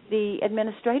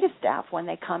administrative staff when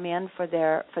they come in for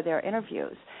their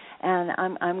interviews. And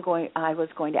I was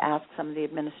going to ask some of the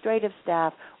administrative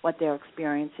staff what their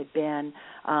experience had been.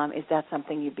 Is that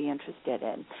something you'd be interested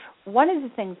in? One of the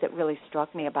things that really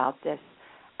struck me about this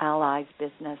Allies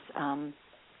business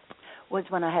was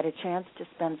when I had a chance to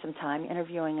spend some time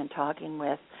interviewing and talking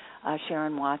with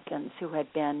Sharon Watkins, who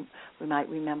had been, we might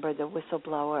remember, the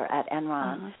whistleblower at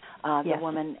Enron, the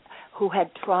woman who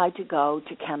had tried to go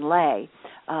to Ken Lay,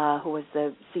 who was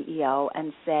the CEO,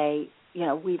 and say,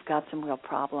 we've got some real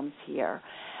problems here.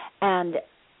 And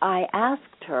I asked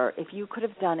her, if you could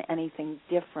have done anything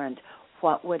different,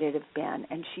 what would it have been?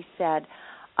 And she said,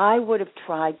 I would have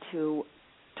tried to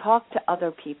talk to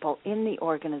other people in the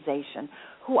organization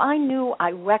who I knew I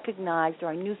recognized or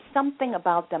I knew something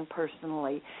about them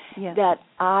personally that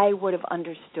I would have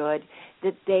understood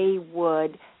that they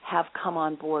would have come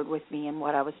on board with me in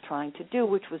what I was trying to do,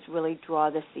 which was really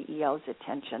draw the CEO's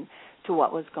attention to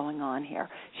what was going on here.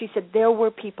 She said there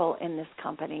were people in this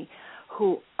company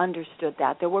who understood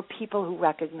that. There were people who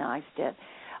recognized it.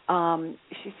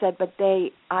 She said, but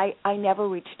I never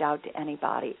reached out to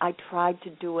anybody. I tried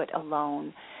to do it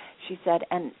alone. She said,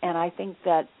 and I think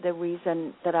that the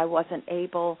reason that I wasn't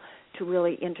able to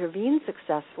really intervene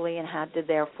successfully and had to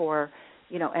therefore,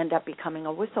 end up becoming a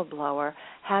whistleblower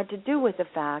had to do with the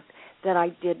fact that I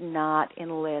did not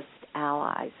enlist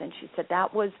allies. And she said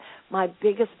that was my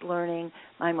biggest learning,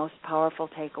 my most powerful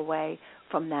takeaway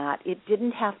from that. It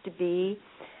didn't have to be,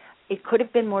 it could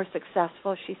have been more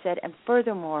successful, she said, and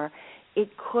furthermore, it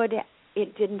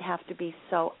didn't have to be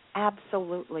so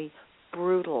absolutely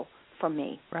brutal for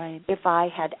me if I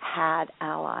had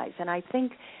allies. And I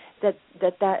think that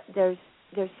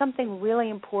there's something really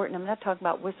important. I'm not talking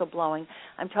about whistleblowing.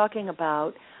 I'm talking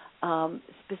about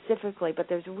specifically, but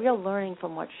there's real learning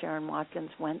from what Sharon Watkins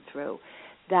went through,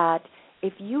 that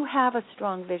if you have a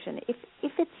strong vision, if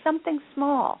it's something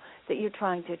small that you're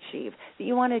trying to achieve, that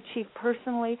you want to achieve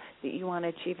personally, that you want to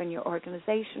achieve in your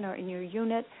organization or in your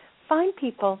unit, find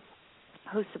people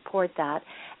who support that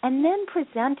and then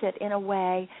present it in a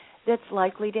way that's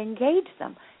likely to engage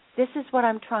them. This is what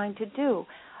I'm trying to do.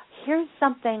 here's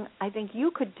something I think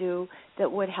you could do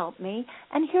that would help me,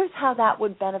 and here's how that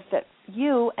would benefit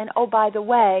you, and oh, by the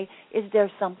way, is there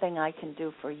something I can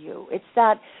do for you? It's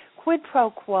that quid pro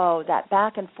quo, that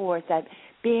back and forth, that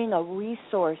being a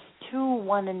resource to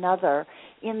one another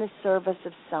in the service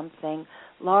of something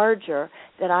larger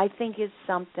that I think is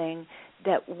something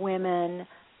that women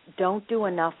don't do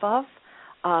enough of,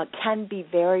 can be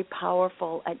very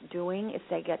powerful at doing if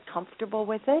they get comfortable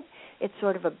with it. It's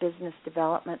sort of a business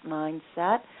development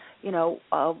mindset,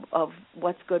 of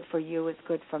what's good for you is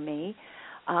good for me.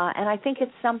 And I think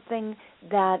it's something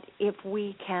that if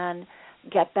we can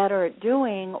get better at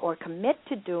doing or commit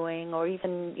to doing or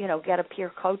even, get a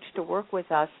peer coach to work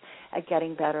with us at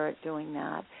getting better at doing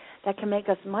that, that can make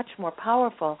us much more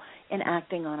powerful in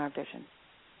acting on our vision.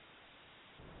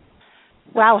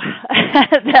 Wow,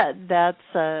 that's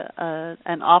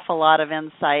an awful lot of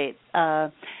insight.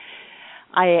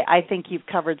 I think you've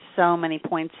covered so many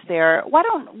points there. Why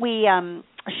don't we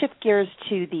shift gears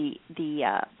to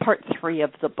the part 3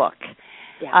 of the book,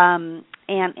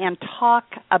 and talk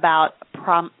about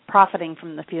profiting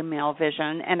from the female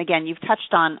vision. And again, you've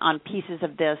touched on pieces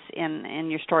of this in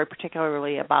your story,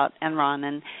 particularly about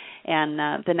Enron,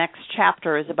 and the next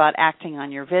chapter is about acting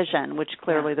on your vision, which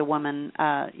clearly the woman,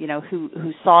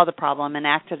 who saw the problem and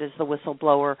acted as the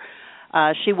whistleblower,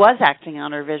 she was acting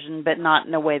on her vision, but not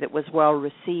in a way that was well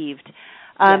received.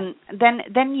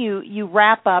 Then you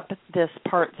wrap up this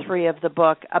part 3 of the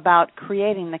book about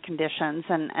creating the conditions,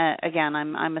 and again,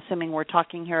 I'm assuming we're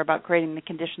talking here about creating the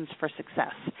conditions for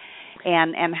success,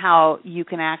 and how you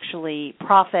can actually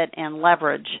profit and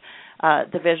leverage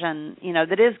the vision,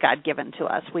 that is God-given to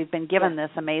us. We've been given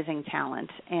this amazing talent,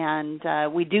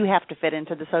 and we do have to fit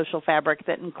into the social fabric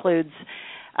that includes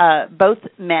both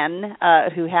men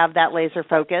who have that laser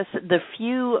focus, the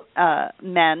few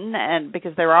men, and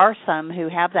because there are some who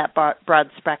have that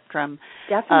broad spectrum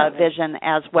vision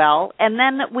as well. And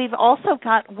then we've also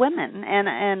got women,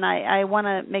 and I want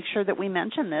to make sure that we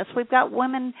mention this. We've got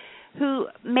women who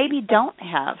maybe don't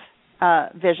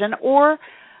have vision, or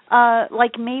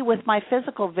like me with my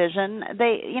physical vision,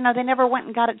 they never went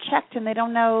and got it checked, and they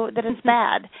don't know that it's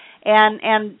bad.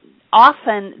 And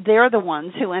often they're the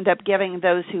ones who end up giving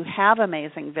those who have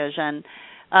amazing vision,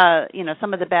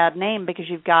 some of the bad name, because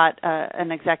you've got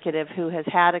an executive who has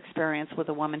had experience with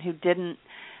a woman who didn't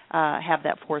have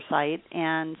that foresight,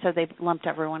 and so they've lumped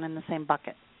everyone in the same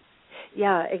bucket.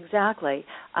 Yeah, exactly.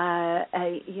 I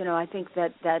think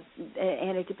that,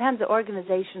 and it depends.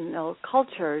 Organizational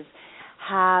cultures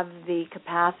have the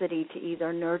capacity to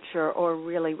either nurture or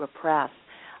really repress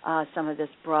some of this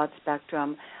broad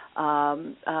spectrum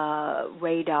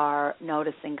radar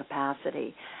noticing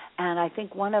capacity. And I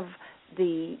think one of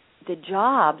the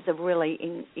jobs of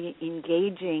really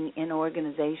engaging in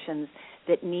organizations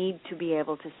that need to be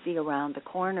able to see around the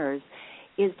corners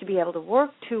is to be able to work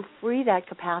to free that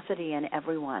capacity in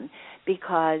everyone,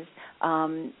 because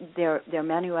there are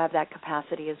men who have that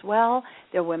capacity as well.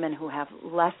 There are women who have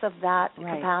less of that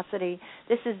capacity.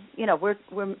 This is,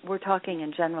 we're talking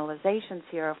in generalizations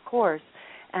here, of course,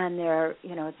 and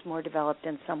it's more developed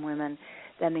in some women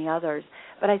than the others.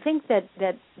 But I think that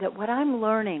what I'm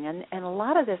learning, and a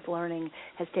lot of this learning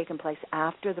has taken place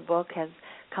after the book has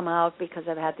come out, because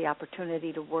I've had the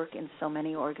opportunity to work in so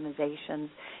many organizations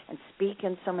and speak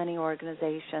in so many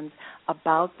organizations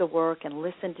about the work and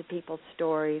listen to people's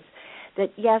stories,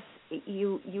 that yes,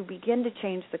 you begin to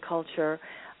change the culture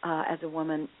as a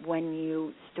woman when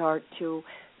you start to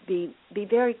be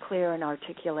very clear in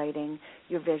articulating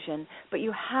your vision, but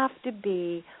you have to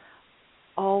be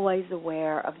always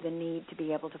aware of the need to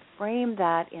be able to frame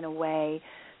that in a way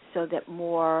so that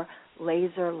more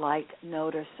laser-like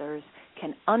noticers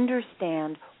can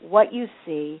understand what you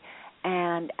see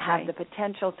and have the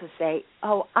potential to say,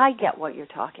 oh, I get what you're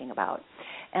talking about.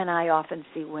 And I often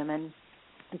see women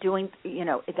doing,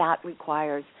 that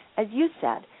requires, as you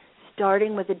said,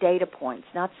 starting with the data points,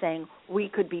 not saying we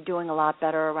could be doing a lot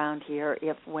better around here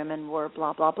if women were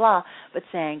blah, blah, blah, but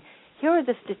saying, here are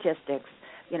the statistics,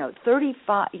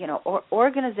 35,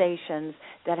 organizations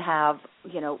that have,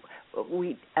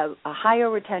 a higher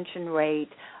retention rate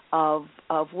of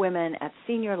women at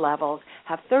senior levels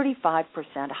have 35%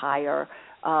 higher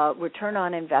return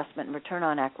on investment and return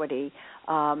on equity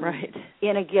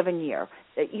in a given year.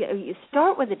 You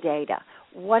start with the data.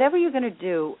 Whatever you're going to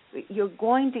do, you're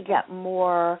going to get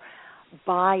more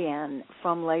buy-in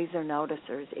from laser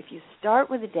noticers. If you start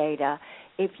with the data,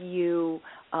 if you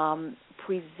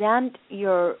present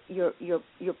your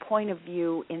point of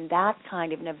view in that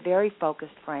kind of, in a very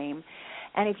focused frame,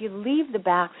 And if you leave the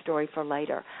backstory for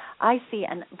later, I see,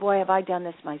 and boy, have I done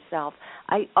this myself,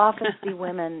 I often see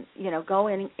women, go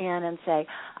in and say,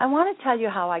 I want to tell you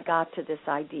how I got to this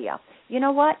idea. You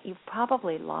know what? You've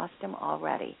probably lost him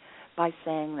already by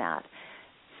saying that.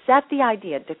 Set the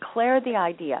idea, declare the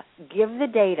idea, give the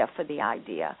data for the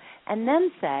idea, and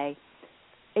then say,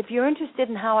 if you're interested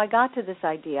in how I got to this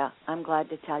idea, I'm glad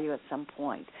to tell you at some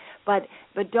point. But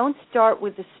don't start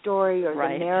with the story or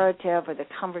the narrative or the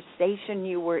conversation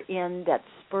you were in that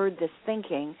spurred this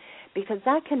thinking, because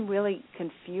that can really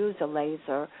confuse a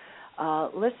laser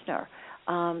listener.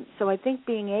 So I think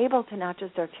being able to not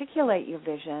just articulate your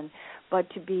vision, but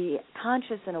to be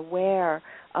conscious and aware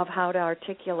of how to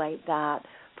articulate that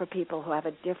for people who have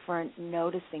a different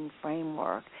noticing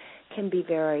framework can be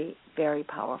very, very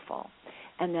powerful.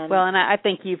 And I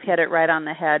think you've hit it right on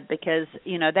the head, because,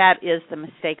 that is the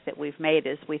mistake that we've made,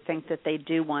 is we think that they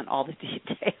do want all the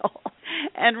detail.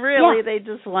 And really they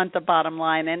just want the bottom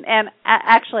line. And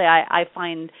actually I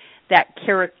find that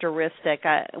characteristic.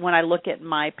 When I look at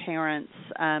my parents,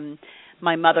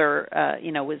 my mother,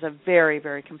 was a very,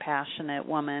 very compassionate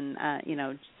woman,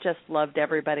 just loved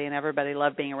everybody, and everybody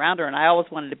loved being around her. And I always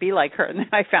wanted to be like her. And then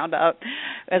I found out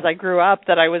as I grew up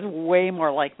that I was way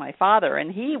more like my father.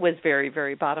 And he was very,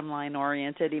 very bottom line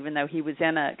oriented, even though he was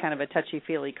in a kind of a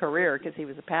touchy-feely career, because he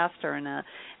was a pastor and a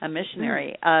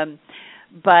missionary. I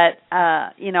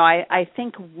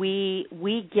think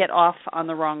we get off on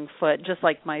the wrong foot, just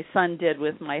like my son did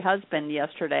with my husband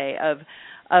yesterday,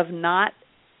 of not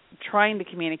trying to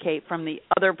communicate from the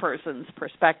other person's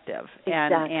perspective.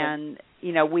 Exactly. And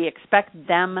we expect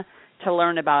them to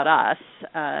learn about us,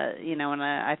 and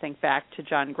I think back to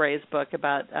John Gray's book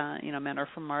about, men are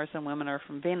from Mars and women are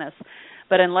from Venus.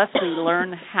 But unless we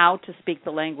learn how to speak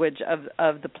the language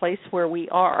of the place where we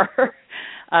are,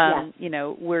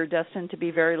 we're destined to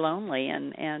be very lonely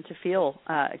and to feel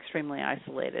extremely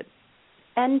isolated.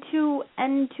 And to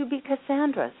be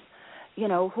Cassandras,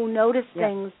 who notice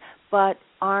things but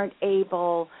aren't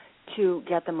able to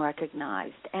get them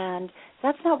recognized. And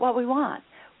that's not what we want.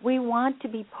 We want to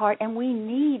be part, and we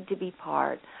need to be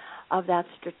part of that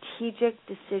strategic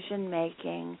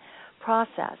decision-making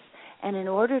process. And in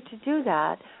order to do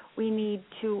that, we need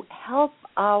to help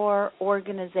our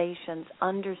organizations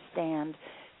understand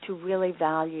to really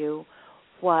value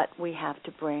what we have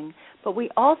to bring. But we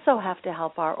also have to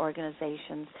help our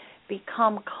organizations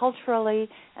become culturally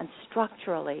and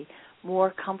structurally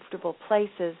more comfortable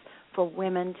places for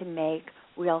women to make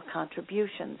real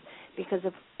contributions. Because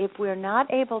if we're not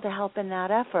able to help in that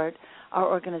effort, our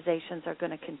organizations are going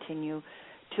to continue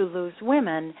to lose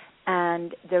women,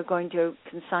 and they're going to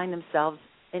consign themselves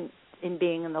in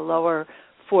being in the lower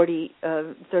 35%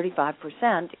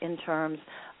 in terms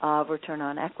of return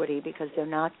on equity, because they're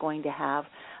not going to have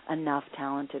enough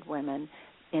talented women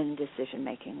in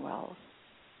decision-making roles.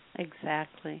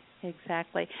 Exactly.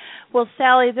 Well,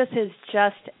 Sally, this has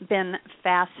just been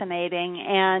fascinating.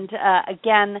 And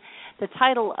again, the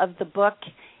title of the book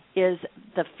is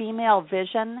The Female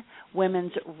Vision,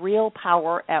 Women's Real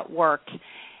Power at Work.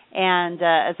 And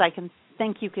as I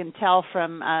think you can tell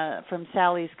from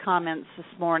Sally's comments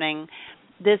this morning,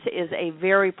 this is a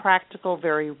very practical,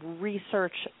 very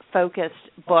research-focused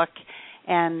book.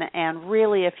 And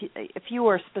really, if you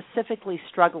are specifically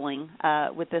struggling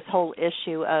with this whole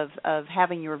issue of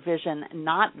having your vision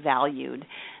not valued,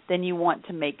 then you want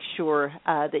to make sure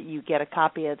that you get a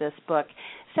copy of this book.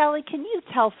 Sally, can you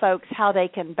tell folks how they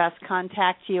can best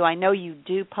contact you? I know you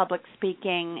do public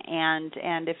speaking, and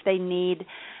if they need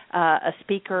a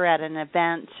speaker at an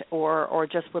event or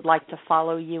just would like to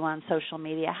follow you on social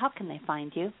media, how can they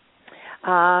find you?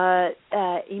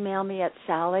 Email me at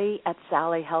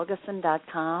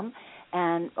sally@sallyhelgesen.com,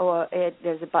 and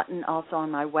there's a button also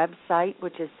on my website,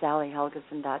 which is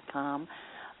sallyhelgesen.com.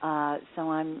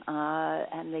 So and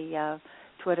the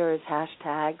Twitter is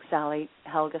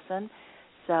 #SallyHelgesen.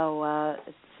 So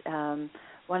it's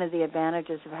one of the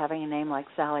advantages of having a name like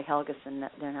Sally Helgesen,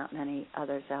 that there are not many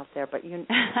others out there, but you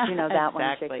know that one,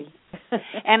 Exactly.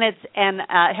 And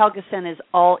Helgesen is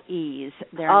all E's.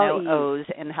 There are no O's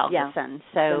in Helgesen. Yeah.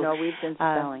 So Norwegian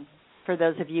spelling. For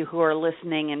those of you who are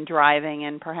listening and driving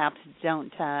and perhaps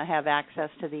don't have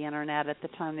access to the Internet at the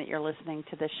time that you're listening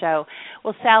to the show.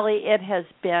 Well, Sally, it has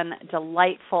been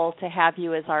delightful to have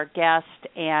you as our guest,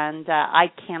 and I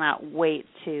cannot wait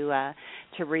to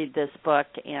read this book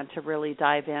and to really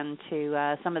dive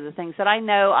into some of the things that I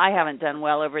know I haven't done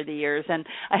well over the years. And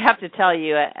I have to tell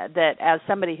you that as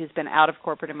somebody who's been out of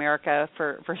corporate America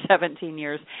for 17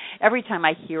 years, every time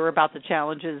I hear about the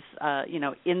challenges,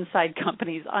 inside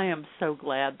companies, I am so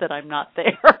glad that I'm not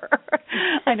there.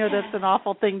 I know that's an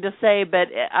awful thing to say, but,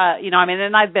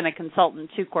 and I've been a consultant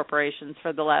to corporations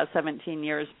for the last 17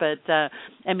 years, but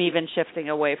I'm even shifting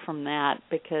away from that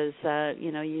because,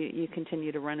 you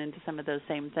continue to run into some of those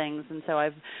same things. And so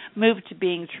I've moved to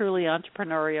being truly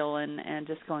entrepreneurial and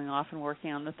just going off and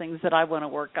working on the things that I want to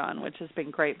work on, which has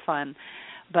been great fun.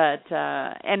 But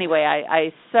anyway,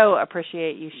 I so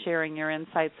appreciate you sharing your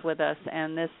insights with us,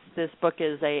 and this book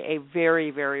is a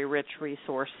very, very rich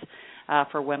resource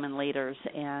for women leaders,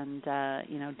 and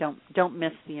don't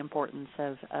miss the importance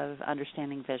of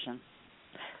understanding vision.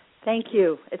 Thank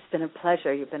you. It's been a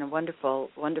pleasure. You've been a wonderful,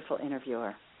 wonderful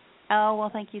interviewer. Oh, well,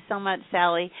 thank you so much,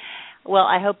 Sally. Well,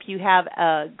 I hope you have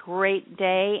a great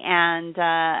day, and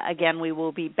again, we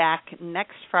will be back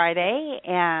next Friday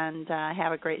and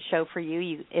have a great show for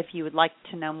you. If you would like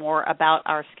to know more about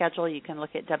our schedule, you can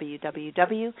look at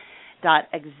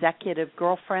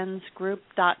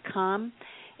www.executivegirlfriendsgroup.com,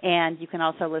 and you can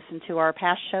also listen to our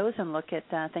past shows and look at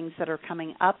things that are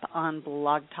coming up on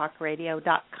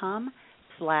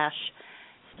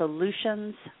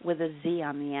blogtalkradio.com/solutions with a Z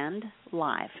on the end,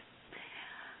 live.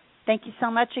 Thank you so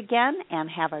much again, and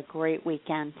have a great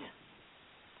weekend.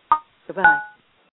 Goodbye.